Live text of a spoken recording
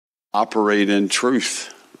operate in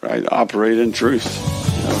truth, right? Operate in truth.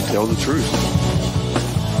 Tell the truth.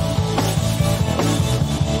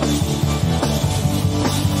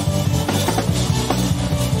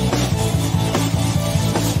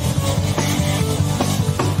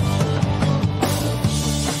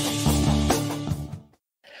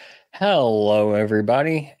 Hello,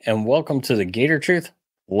 everybody, and welcome to the Gator Truth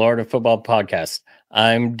Florida Football Podcast.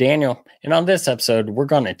 I'm Daniel, and on this episode, we're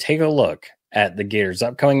going to take a look at the Gators'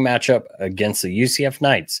 upcoming matchup against the UCF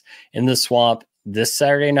Knights in the Swamp this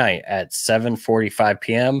Saturday night at 7:45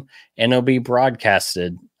 p.m., and it'll be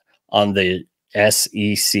broadcasted on the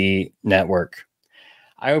SEC network.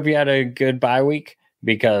 I hope you had a good bye week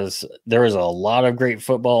because there was a lot of great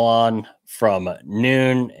football on from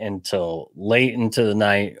noon until late into the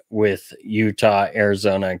night, with Utah,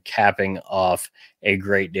 Arizona capping off a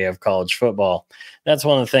great day of college football. That's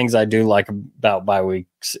one of the things I do like about bye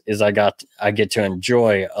weeks is I get to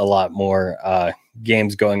enjoy a lot more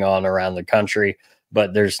games going on around the country,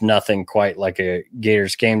 but there's nothing quite like a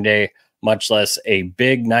Gators game day, much less a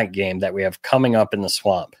big night game that we have coming up in the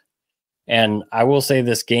Swamp. And I will say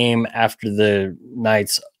this game, after the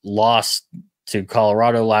Knights lost to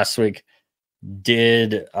Colorado last week,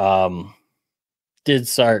 did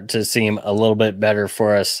start to seem a little bit better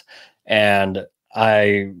for us. And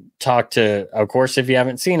I talked to, of course, if you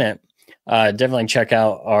haven't seen it, definitely check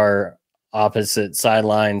out our opposite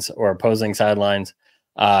sidelines or opposing sidelines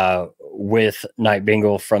with Night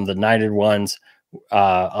Bingle from the Knighted Ones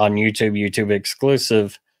on YouTube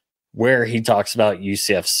exclusive, where he talks about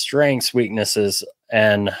UCF's strengths, weaknesses,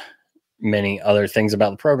 and many other things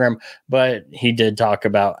about the program. But he did talk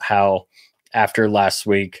about how after last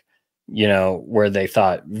week, where they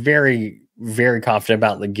thought very, very confident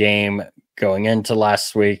about the game going into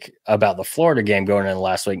last week, about the Florida game going into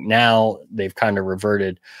last week, now they've kind of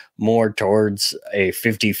reverted more towards a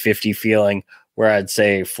 50-50 feeling, where I'd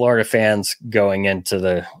say Florida fans going into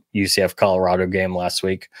the UCF Colorado game last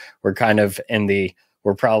week were kind of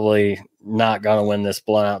we're probably not going to win this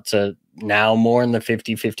blowout, to now more in the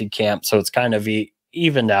 50-50 camp. So it's kind of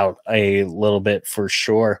evened out a little bit for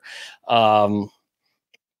sure. And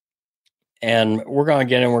we're going to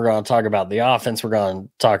get in, we're going to talk about the offense. We're going to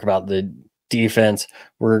talk about the defense.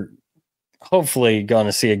 We're hopefully going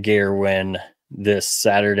to see a Gator win this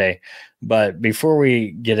Saturday. But before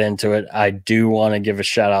we get into it, I do want to give a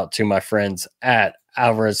shout out to my friends at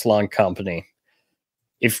Alvarez Lawn Company.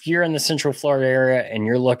 If you're in the Central Florida area and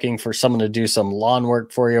you're looking for someone to do some lawn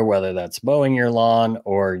work for you, whether that's mowing your lawn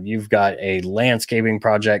or you've got a landscaping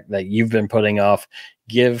project that you've been putting off,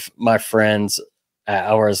 give my friends at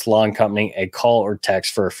Alvarez Lawn Company a call or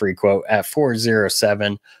text for a free quote at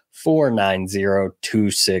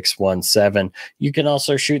 407-490-2617. You can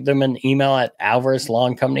also shoot them an email at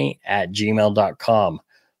alvarezlawncompany@gmail.com.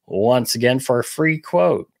 Once again, for a free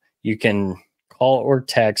quote, you can call or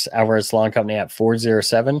text Alvarez Lawn Company at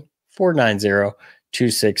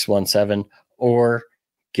 407-490-2617, or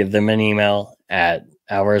give them an email at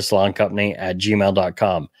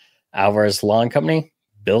alvarezlawncompany@gmail.com. Alvarez Lawn Company,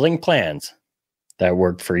 building plans that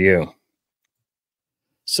work for you.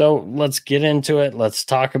 So let's get into it. Let's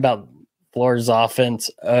talk about Florida's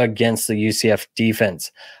offense against the UCF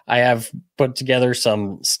defense. I have put together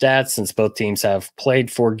some stats since both teams have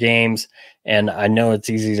played 4 games, and I know it's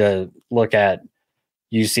easy to look at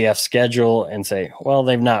UCF's schedule and say, well,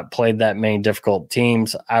 they've not played that many difficult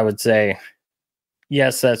teams. I would say,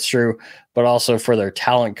 yes, that's true, but also for their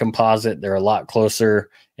talent composite, they're a lot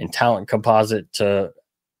closer in talent composite to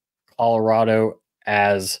Colorado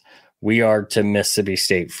as we are to Mississippi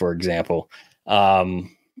State, for example.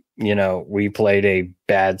 We played a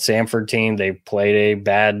bad Samford team. They played a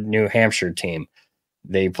bad New Hampshire team.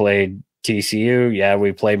 They played TCU. Yeah,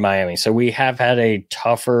 we played Miami. So we have had a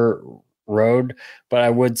tougher road, but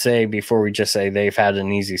I would say, before we just say they've had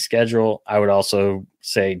an easy schedule, I would also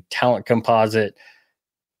say talent composite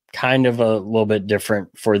kind of a little bit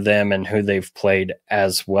different for them and who they've played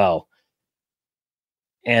as well.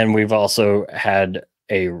 And we've also had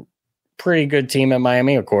a pretty good team at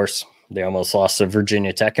Miami. Of course, they almost lost to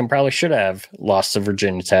Virginia Tech and probably should have lost to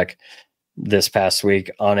Virginia Tech this past week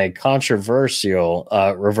on a controversial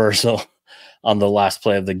reversal on the last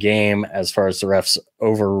play of the game, as far as the refs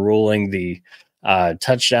overruling the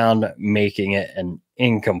touchdown, making it an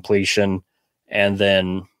incompletion. And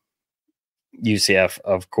then UCF,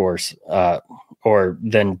 of course,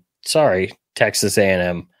 Texas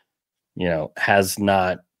A&M, has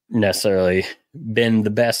not necessarily been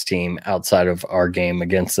the best team outside of our game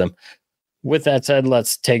against them. With that said,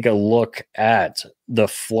 let's take a look at the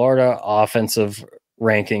Florida offensive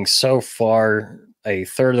rankings so far a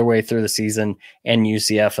third of the way through the season and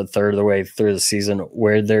UCF a third of the way through the season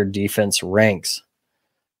where their defense ranks.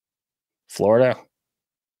 Florida,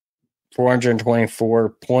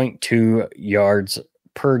 424.2 yards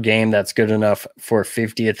per game. That's good enough for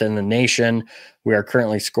 50th in the nation. We are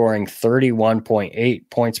currently scoring 31.8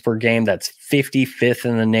 points per game. That's 55th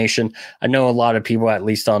in the nation. I know a lot of people, at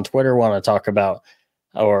least on Twitter, want to talk about,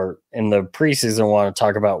 or in the preseason want to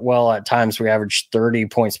talk about, well, at times we average 30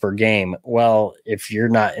 points per game. Well, if you're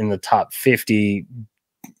not in the top 50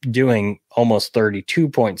 doing almost 32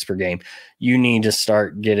 points per game, you need to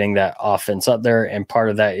start getting that offense up there. And part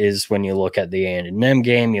of that is when you look at the A&M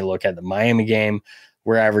game, you look at the Miami game,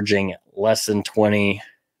 we're averaging less than 20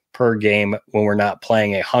 per game when we're not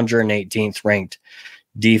playing a 118th ranked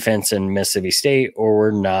defense in Mississippi State, or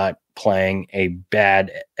we're not playing a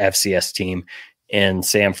bad FCS team in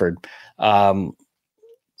Sanford. So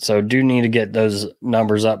do need to get those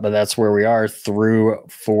numbers up, but that's where we are through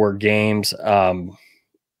 4 games.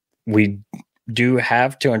 We do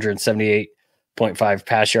have 278.5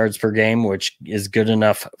 pass yards per game, which is good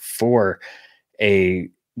enough for a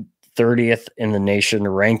 30th in the nation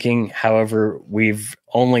ranking. However, we've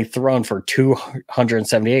only thrown for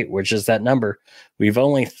 278, which is that number. We've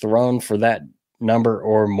only thrown for that number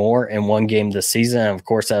or more in one game this season. And of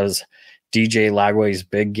course, that was DJ Lagway's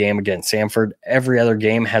big game against Sanford. Every other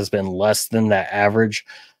game has been less than that average.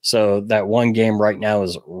 So that one game right now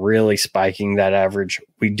is really spiking that average.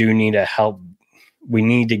 We do need to help. We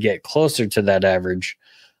need to get closer to that average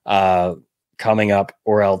coming up,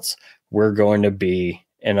 or else we're going to be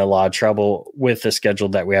in a lot of trouble with the schedule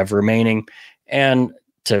that we have remaining. And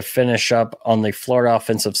to finish up on the Florida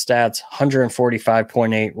offensive stats,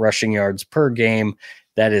 145.8 rushing yards per game.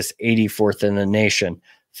 That is 84th in the nation.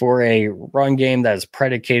 For a run game that is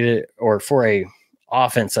predicated, or for a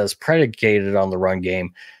offense that's predicated on the run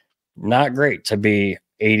game, not great to be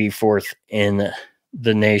 84th in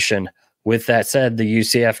the nation. With that said, the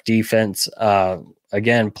UCF defense,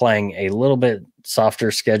 again, playing a little bit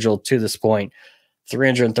softer schedule to this point,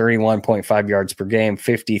 331.5 yards per game,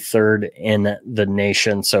 53rd in the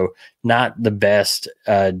nation. So not the best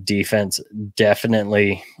defense,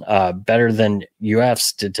 definitely better than UF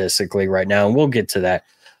statistically right now. And we'll get to that,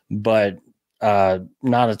 but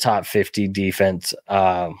not a top 50 defense,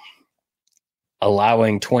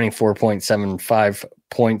 allowing 24.75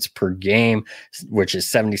 points per game, which is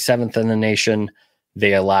 77th in the nation.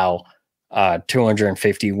 They allow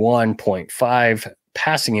 251.5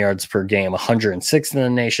 passing yards per game, 106th in the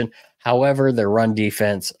nation. However, their run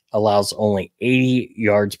defense allows only 80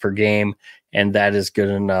 yards per game, and that is good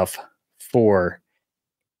enough for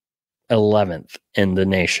 11th in the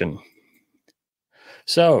nation.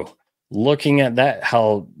 So, looking at that,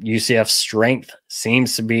 how UCF's strength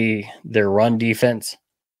seems to be their run defense,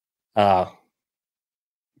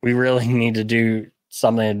 we really need to do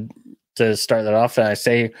something to start that off. And I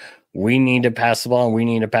say we need to pass the ball, and we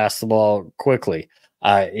need to pass the ball quickly.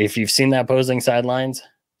 If you've seen that opposing sidelines,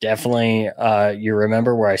 definitely you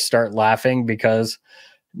remember where I start laughing because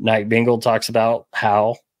Knight Bingle talks about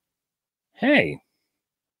how, hey,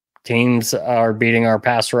 teams are beating our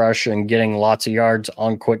pass rush and getting lots of yards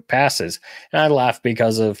on quick passes. And I laugh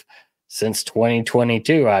because of, since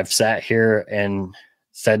 2022, I've sat here and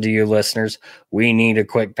said to you listeners, we need a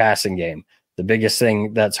quick passing game. The biggest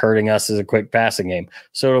thing that's hurting us is a quick passing game.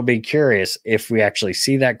 So it'll be curious if we actually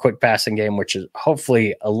see that quick passing game, which is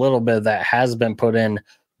hopefully a little bit of that has been put in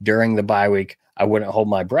during the bye week. I wouldn't hold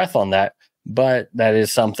my breath on that, but that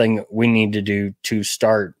is something we need to do to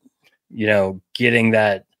start, getting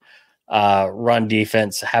that run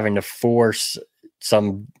defense, having to force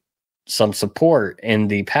some support in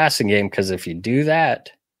the passing game. Because if you do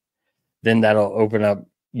that, then that'll open up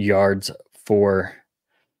yards for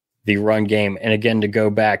the run game. And again, to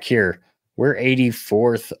go back here, we're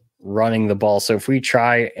 84th running the ball. So if we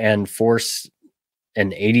try and force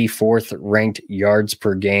an 84th ranked yards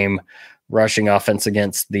per game rushing offense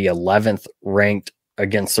against the 11th ranked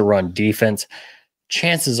against the run defense,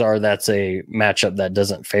 chances are that's a matchup that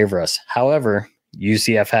doesn't favor us. However,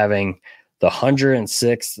 UCF having the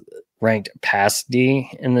 106th ranked pass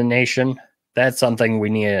D in the nation, that's something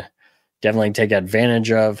we need to definitely take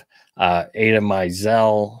advantage of. Ada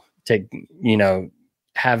Mizell,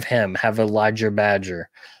 have Elijah Badger,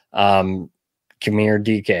 Kamir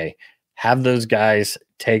DK, have those guys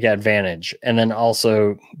take advantage. And then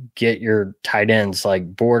also get your tight ends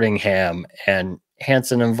like Boardingham and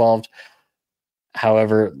Hansen involved.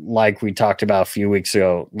 However, like we talked about a few weeks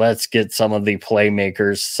ago, let's get some of the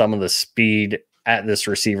playmakers, some of the speed at this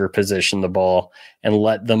receiver position, the ball, and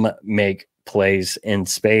let them make plays in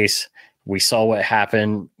space. We saw what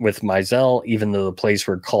happened with Mizell, even though the plays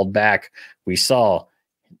were called back. We saw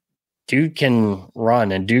dude can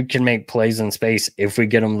run and dude can make plays in space if we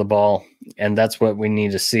get him the ball, and that's what we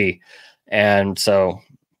need to see. And so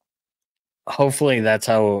hopefully that's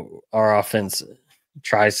how our offense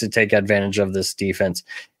tries to take advantage of this defense,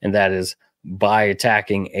 and that is by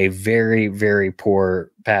attacking a very, very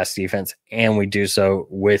poor pass defense, and we do so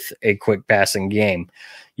with a quick passing game.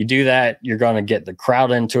 You do that, you're going to get the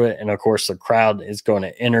crowd into it, and of course the crowd is going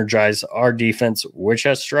to energize our defense, which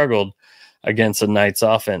has struggled against the Knights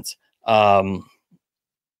offense. As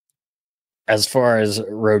far as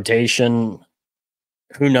rotation,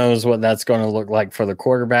 who knows what that's going to look like for the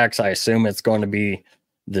quarterbacks. I assume it's going to be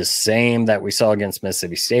the same that we saw against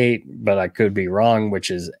Mississippi State, but I could be wrong,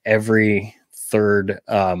 which is every third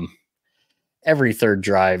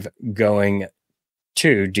drive going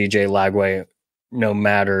to DJ Lagway, no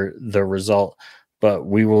matter the result, but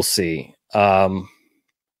we will see. And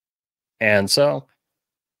so,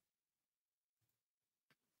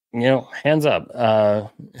 hands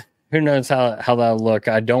up. Who knows how that'll look?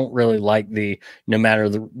 I don't really like the no matter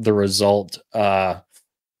the result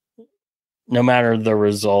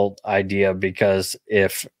idea, because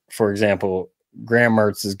if, for example, Graham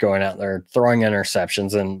Mertz is going out there throwing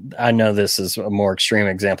interceptions, and I know this is a more extreme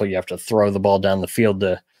example, you have to throw the ball down the field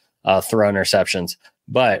to throw interceptions,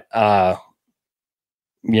 but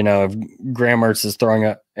if Graham Mertz is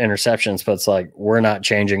throwing interceptions, but it's like, we're not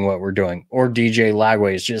changing what we're doing, or DJ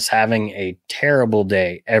Lagway is just having a terrible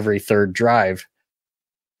day every third drive,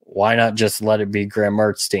 why not just let it be Graham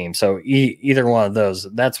Mertz's team? So either one of those,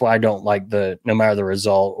 that's why I don't like the no matter the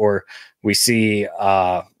result. Or we see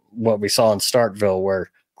what we saw in Starkville,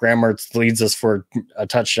 where Graham Mertz leads us for a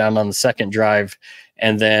touchdown on the second drive,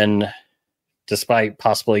 and then despite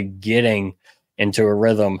possibly getting into a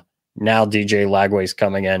rhythm, now DJ Lagway's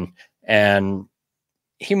coming in, and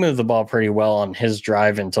he moved the ball pretty well on his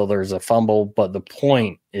drive until there's a fumble. But the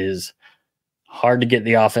point is, hard to get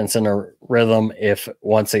the offense in a rhythm if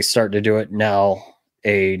once they start to do it, now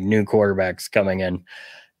a new quarterback's coming in.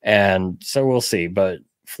 And so we'll see. But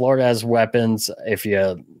Florida has weapons. If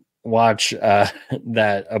you watch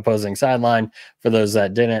that opposing sideline, for those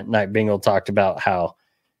that didn't, Knight Bingle talked about how,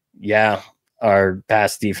 our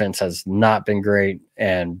pass defense has not been great,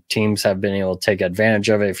 and teams have been able to take advantage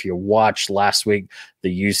of it. If you watched last week,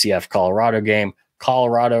 the UCF Colorado game,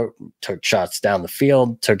 Colorado took shots down the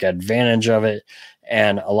field, took advantage of it,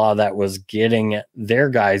 and a lot of that was getting their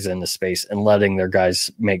guys into space and letting their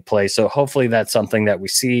guys make plays. So hopefully that's something that we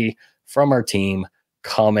see from our team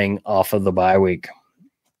coming off of the bye week.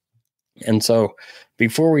 And so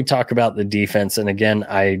before we talk about the defense, and again,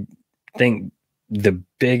 I think the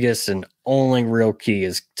biggest and only real key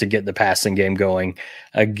is to get the passing game going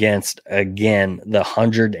against, again, the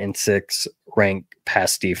 106th ranked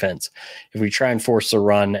pass defense. If we try and force a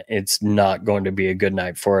run, it's not going to be a good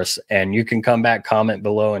night for us. And you can come back, comment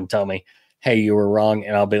below, and tell me, hey, you were wrong.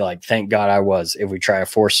 And I'll be like, thank God I was, if we try to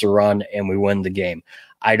force a run and we win the game.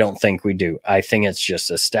 I don't think we do. I think it's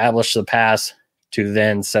just establish the pass to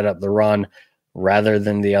then set up the run rather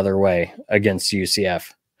than the other way against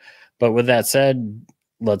UCF. But with that said,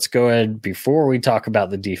 let's go ahead, before we talk about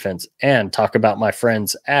the defense, and talk about my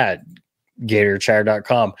friends at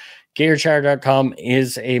GatorChatter.com. GatorChatter.com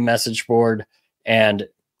is a message board, and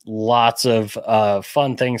lots of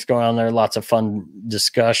fun things going on there, lots of fun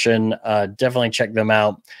discussion. Definitely check them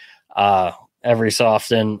out. Every so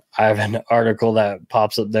often, I have an article that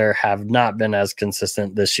pops up there. Have not been as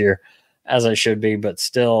consistent this year as I should be, but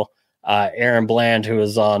still, Aaron Bland, who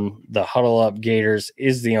is on the Huddle Up Gators,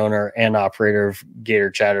 is the owner and operator of Gator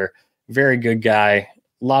Chatter. Very good guy. A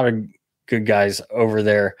lot of good guys over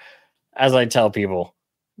there. As I tell people,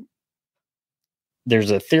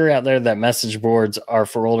 there's a theory out there that message boards are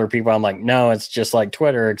for older people. I'm like, no, it's just like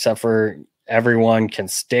Twitter, except for everyone can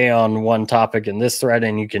stay on one topic in this thread,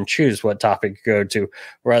 and you can choose what topic you go to,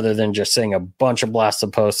 rather than just seeing a bunch of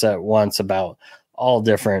blasted posts at once about all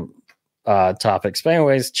different topics. But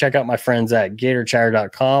anyways, check out my friends at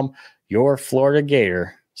GatorChatter.com, your Florida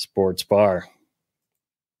Gator sports bar.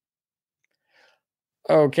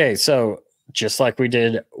 Okay, so just like we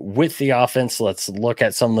did with the offense, let's look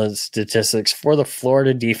at some of the statistics for the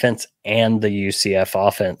Florida defense and the UCF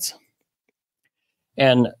offense.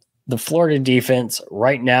 And the Florida defense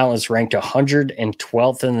right now is ranked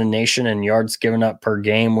 112th in the nation in yards given up per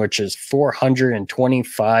game, which is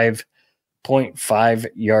 425.5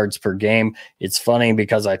 yards per game. It's funny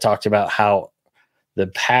because I talked about how the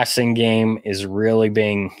passing game is really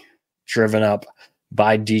being driven up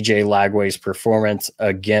by DJ Lagway's performance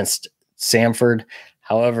against Samford.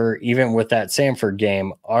 However, even with that Samford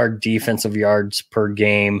game, our defensive yards per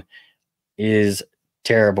game is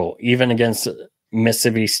terrible. Even against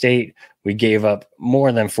Mississippi State, we gave up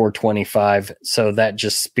more than 425. So that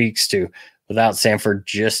just speaks to, without Samford,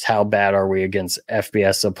 just how bad are we against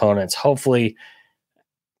FBS opponents. Hopefully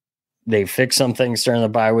they fix some things during the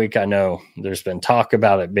bye week. I know there's been talk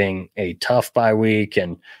about it being a tough bye week,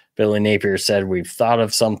 and Billy Napier said we've thought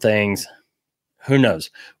of some things. Who knows?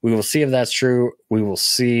 We will see if that's true. We will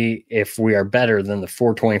see if we are better than the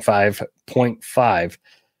 425.5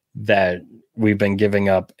 that we've been giving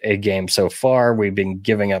up a game so far. We've been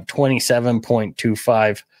giving up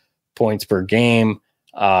 27.25 points per game,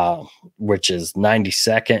 which is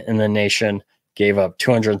 92nd in the nation. Gave up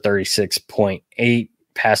 236.8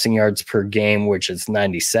 passing yards per game, which is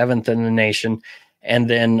 97th in the nation. And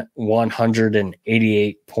then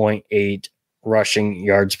 188.8 rushing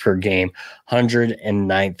yards per game,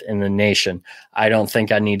 109th in the nation. I don't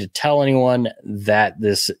think I need to tell anyone that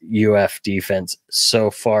this UF defense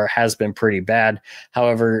so far has been pretty bad.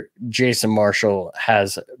 However, Jason Marshall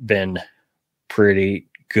has been pretty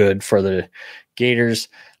good for the Gators.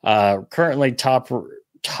 Currently top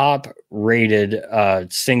rated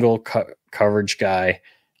single coverage guy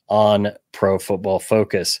on Pro Football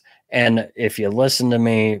Focus. And if you listen to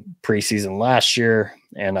me preseason last year,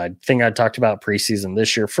 and I think I talked about preseason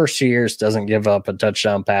this year, first 2 years doesn't give up a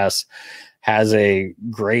touchdown pass, has a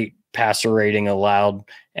great passer rating allowed,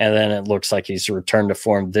 and then it looks like he's returned to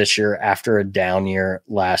form this year after a down year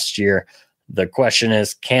last year. The question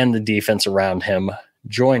is, can the defense around him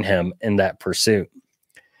join him in that pursuit?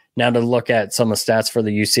 Now, to look at some of the stats for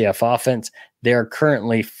the UCF offense, they are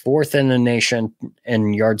currently fourth in the nation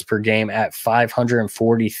in yards per game at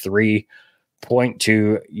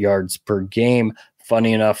 543.2 yards per game.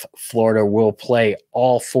 Funny enough, Florida will play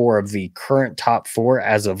all four of the current top four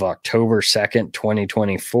as of October 2nd,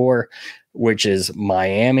 2024, which is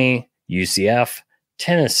Miami, UCF,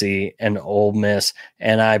 Tennessee, and Ole Miss.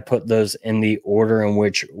 And I put those in the order in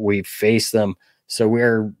which we face them. So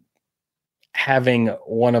we're having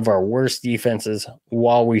one of our worst defenses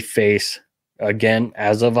while we face, again,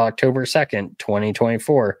 as of October 2nd,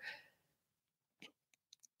 2024,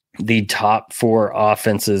 the top four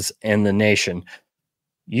offenses in the nation.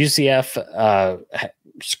 UCF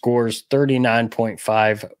scores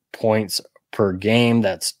 39.5 points per game.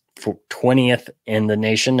 That's 20th in the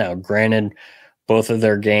nation. Now, granted, both of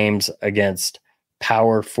their games against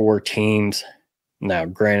Power 4 teams. Now,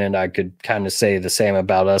 granted, I could kind of say the same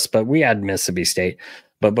about us, but we had Mississippi State.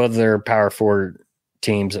 But both of their Power 4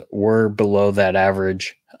 teams were below that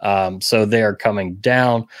average. So they are coming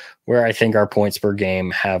down, where I think our points per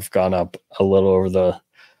game have gone up a little over the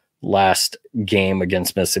last game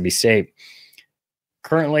against Mississippi State.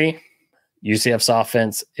 Currently, UCF's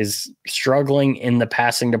offense is struggling in the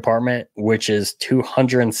passing department, which is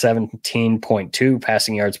 217.2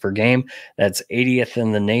 passing yards per game. That's 80th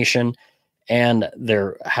in the nation. And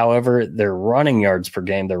their running yards per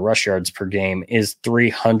game, their rush yards per game is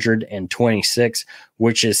 326,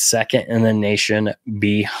 which is second in the nation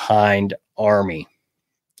behind Army.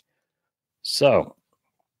 So,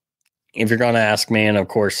 if you're going to ask me, and of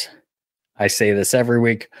course, I say this every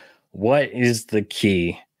week, what is the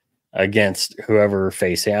key against whoever we're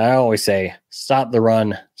facing? I always say, stop the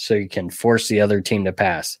run so you can force the other team to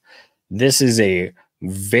pass. This is a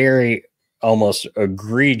very almost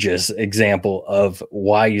egregious example of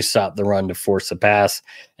why you stop the run to force the pass.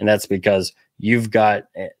 And that's because you've got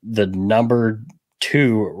the number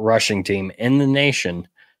 2 rushing team in the nation.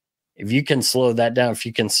 If you can slow that down, if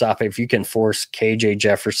you can stop it, if you can force KJ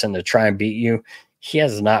Jefferson to try and beat you, he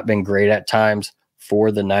has not been great at times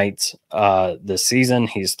for the Knights this season.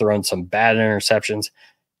 He's thrown some bad interceptions.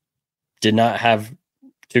 Did not have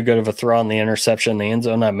too good of a throw on the interception in the end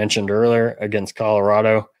zone I mentioned earlier against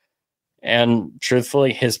Colorado. And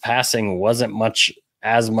truthfully, his passing wasn't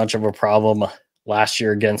as much of a problem last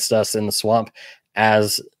year against us in the Swamp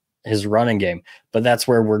as his running game. But that's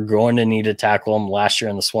where we're going to need to tackle him. Last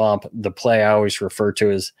year in the Swamp, the play I always refer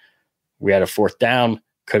to is we had a 4th down,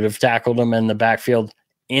 could have tackled him in the backfield,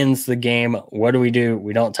 ends the game. What do?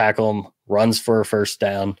 We don't tackle him, runs for a 1st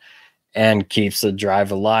down, and keeps the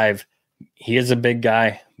drive alive. He is a big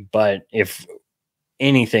guy, but if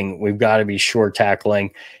anything, we've got to be short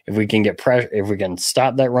tackling. If we can get pressure, if we can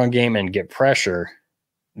stop that run game and get pressure,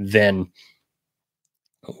 then,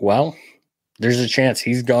 well, there's a chance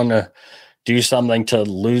he's going to do something to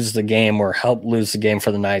lose the game or help lose the game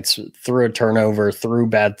for the Knights through a turnover, through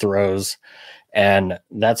bad throws. And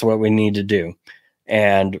that's what we need to do.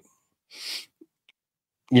 And,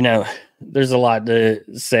 there's a lot to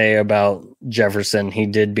say about Jefferson. He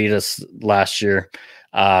did beat us last year.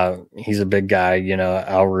 He's a big guy.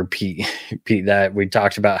 I'll repeat that. We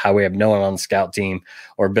talked about how we have no one on the scout team,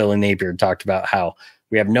 or Billy Napier talked about how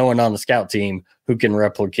we have no one on the scout team who can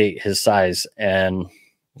replicate his size. And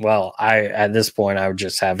well, at this point, I would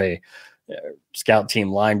just have a scout team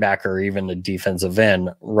linebacker, or even a defensive end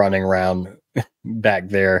running around back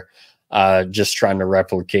there, just trying to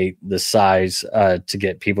replicate the size to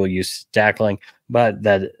get people used to tackling. But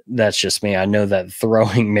that's just me. I know that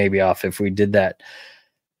throwing may be off if we did that.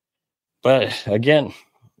 But again,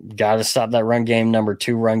 got to stop that run game, number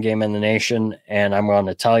 2 run game in the nation. And I'm going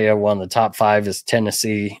to tell you, one of the top 5 is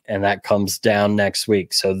Tennessee, and that comes down next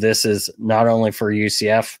week. So this is not only for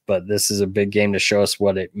UCF, but this is a big game to show us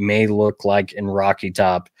what it may look like in Rocky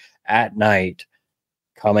Top at night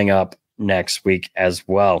coming up next week as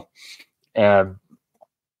well. And,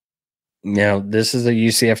 this is a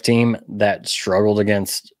UCF team that struggled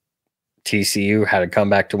against TCU, had to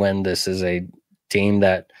come back to win. This is a team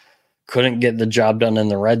that couldn't get the job done in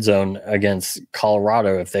the red zone against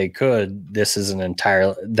Colorado. If they could,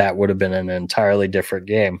 that would have been an entirely different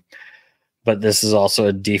game. But this is also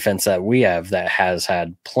a defense that we have that has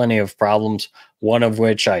had plenty of problems, one of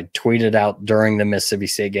which I tweeted out during the Mississippi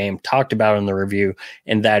State game, talked about in the review,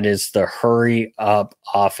 and that is the hurry up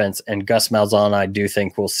offense. And Gus Malzahn, I do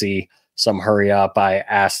think we'll see some hurry up. I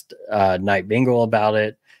asked Knight Bingle about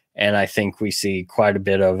it, and I think we see quite a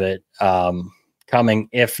bit of it coming.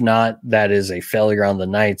 If not, that is a failure on the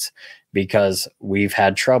Knights, because we've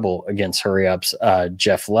had trouble against hurry ups.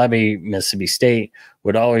 Jeff Levy, Mississippi State,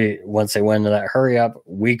 would always, once they went into that hurry up,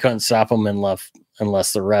 we couldn't stop them unless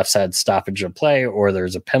the refs had stoppage of play or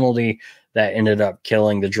there's a penalty that ended up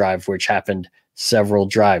killing the drive, which happened several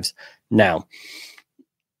drives. Now,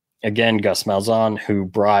 again, Gus Malzahn, who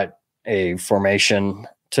brought a formation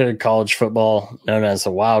to college football known as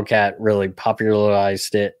the Wildcat, really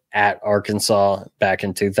popularized it at Arkansas back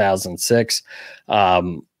in 2006.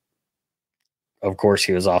 Of course,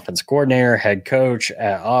 he was offensive coordinator, head coach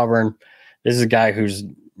at Auburn. This is a guy who's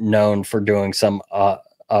known for doing some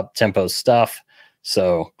up-tempo stuff.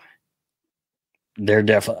 So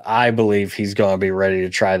I believe he's going to be ready to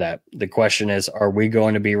try that. The question is, are we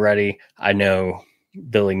going to be ready? I know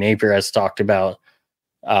Billy Napier has talked about,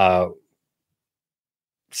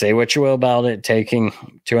 say what you will about it taking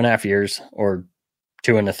 2.5 years, or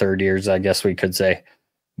 2 1/3 years, I guess we could say,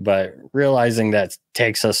 but realizing that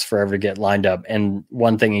takes us forever to get lined up. And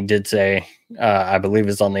one thing he did say, I believe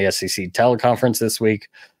is on the SEC teleconference this week,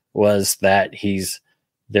 was that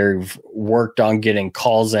they've worked on getting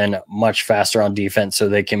calls in much faster on defense so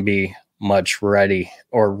they can be ready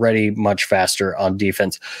much faster on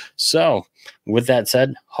defense. So with that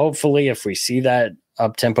said, hopefully if we see that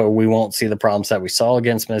up tempo, we won't see the problems that we saw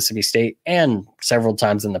against Mississippi State and several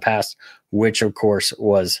times in the past, which of course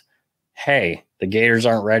was, hey, the Gators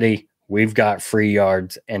aren't ready. We've got free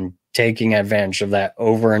yards, and taking advantage of that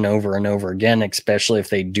over and over and over again, especially if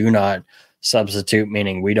they do not substitute,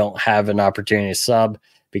 meaning we don't have an opportunity to sub,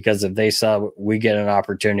 because if they sub, we get an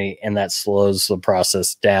opportunity, and that slows the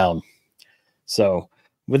process down. So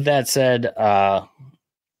with that said,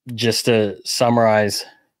 just to summarize,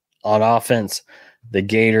 on offense, the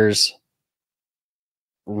Gators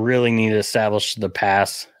really need to establish the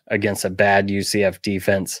pass against a bad UCF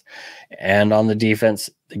defense. And on the defense,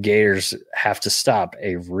 the Gators have to stop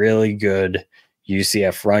a really good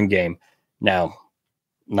UCF run game. Now,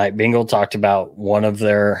 Knight Bingle talked about one of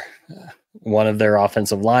their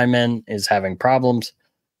offensive linemen is having problems.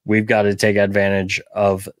 We've got to take advantage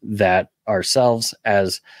of that ourselves.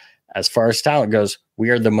 As far as talent goes, we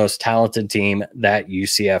are the most talented team that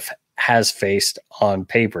UCF has faced on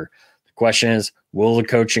paper. The question is, will the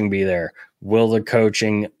coaching be there? Will the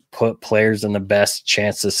coaching put players in the best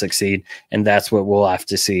chance to succeed? And that's what we'll have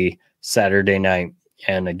to see Saturday night.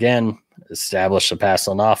 And again, establish the pass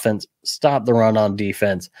on offense, stop the run on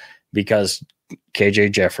defense, because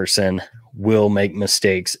KJ Jefferson will make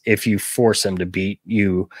mistakes if you force him to beat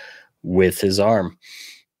you with his arm.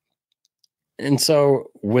 And so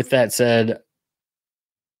with that said,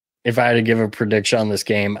 if I had to give a prediction on this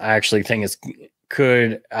game, I actually think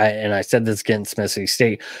I said this against Mississippi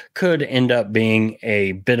State, could end up being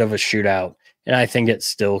a bit of a shootout. And I think it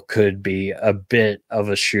still could be a bit of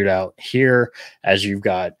a shootout here, as you've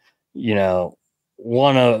got,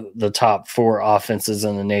 one of the top 4 offenses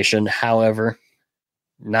in the nation. However,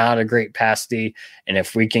 not a great pass D. And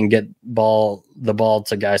if we can get the ball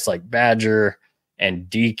to guys like Badger and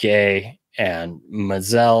DK and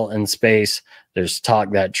Mazzell in space, there's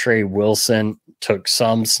talk that Trey Wilson took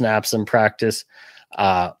some snaps in practice.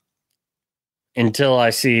 Until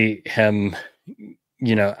I see him,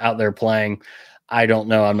 out there playing, I don't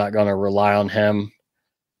know. I'm not going to rely on him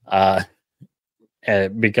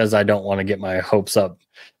because I don't want to get my hopes up.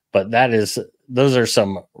 But those are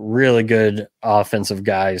some really good offensive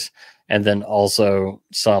guys. And then also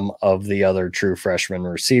some of the other true freshman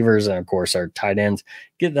receivers. And of course, our tight ends,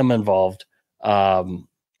 get them involved. And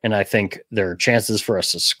I think there are chances for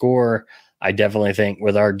us to score. I definitely think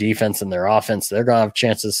with our defense and their offense, they're going to have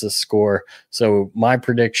chances to score. So my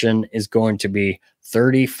prediction is going to be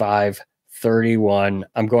 35-31.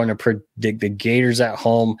 I'm going to predict the Gators at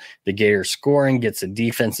home. The Gators scoring gets the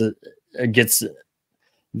defense, gets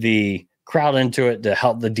the crowd into it to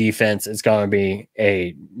help the defense. It's going to be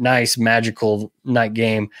a nice, magical night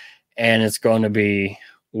game, and it's going to be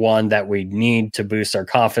one that we need to boost our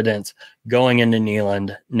confidence going into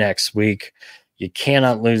Neyland next week. You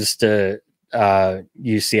cannot lose to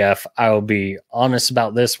UCF. I will be honest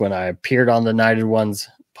about this. When I appeared on the United Ones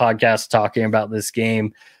podcast talking about this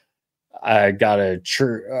game, I got a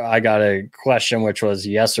question, which was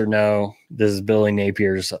yes or no. This is Billy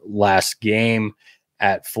Napier's last game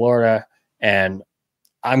at Florida. And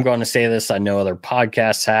I'm going to say this. I know other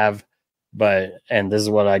podcasts have, and this is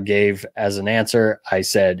what I gave as an answer. I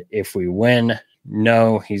said, if we win,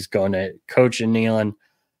 no, he's going to coach in Neyland.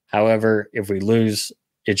 However, if we lose,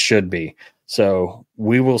 it should be. So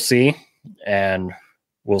we will see, and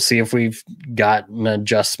we'll see if we've gotten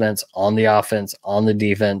adjustments on the offense, on the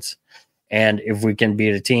defense, and if we can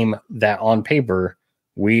beat a team that on paper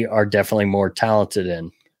we are definitely more talented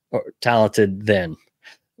than.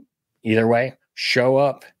 Either way, show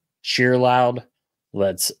up, cheer loud,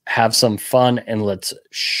 let's have some fun, and let's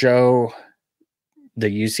show the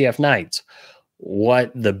UCF Knights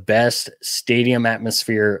what the best stadium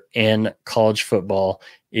atmosphere in college football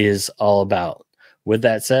is all about. With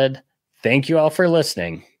that said, thank you all for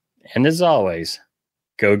listening. And as always,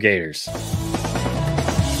 go Gators.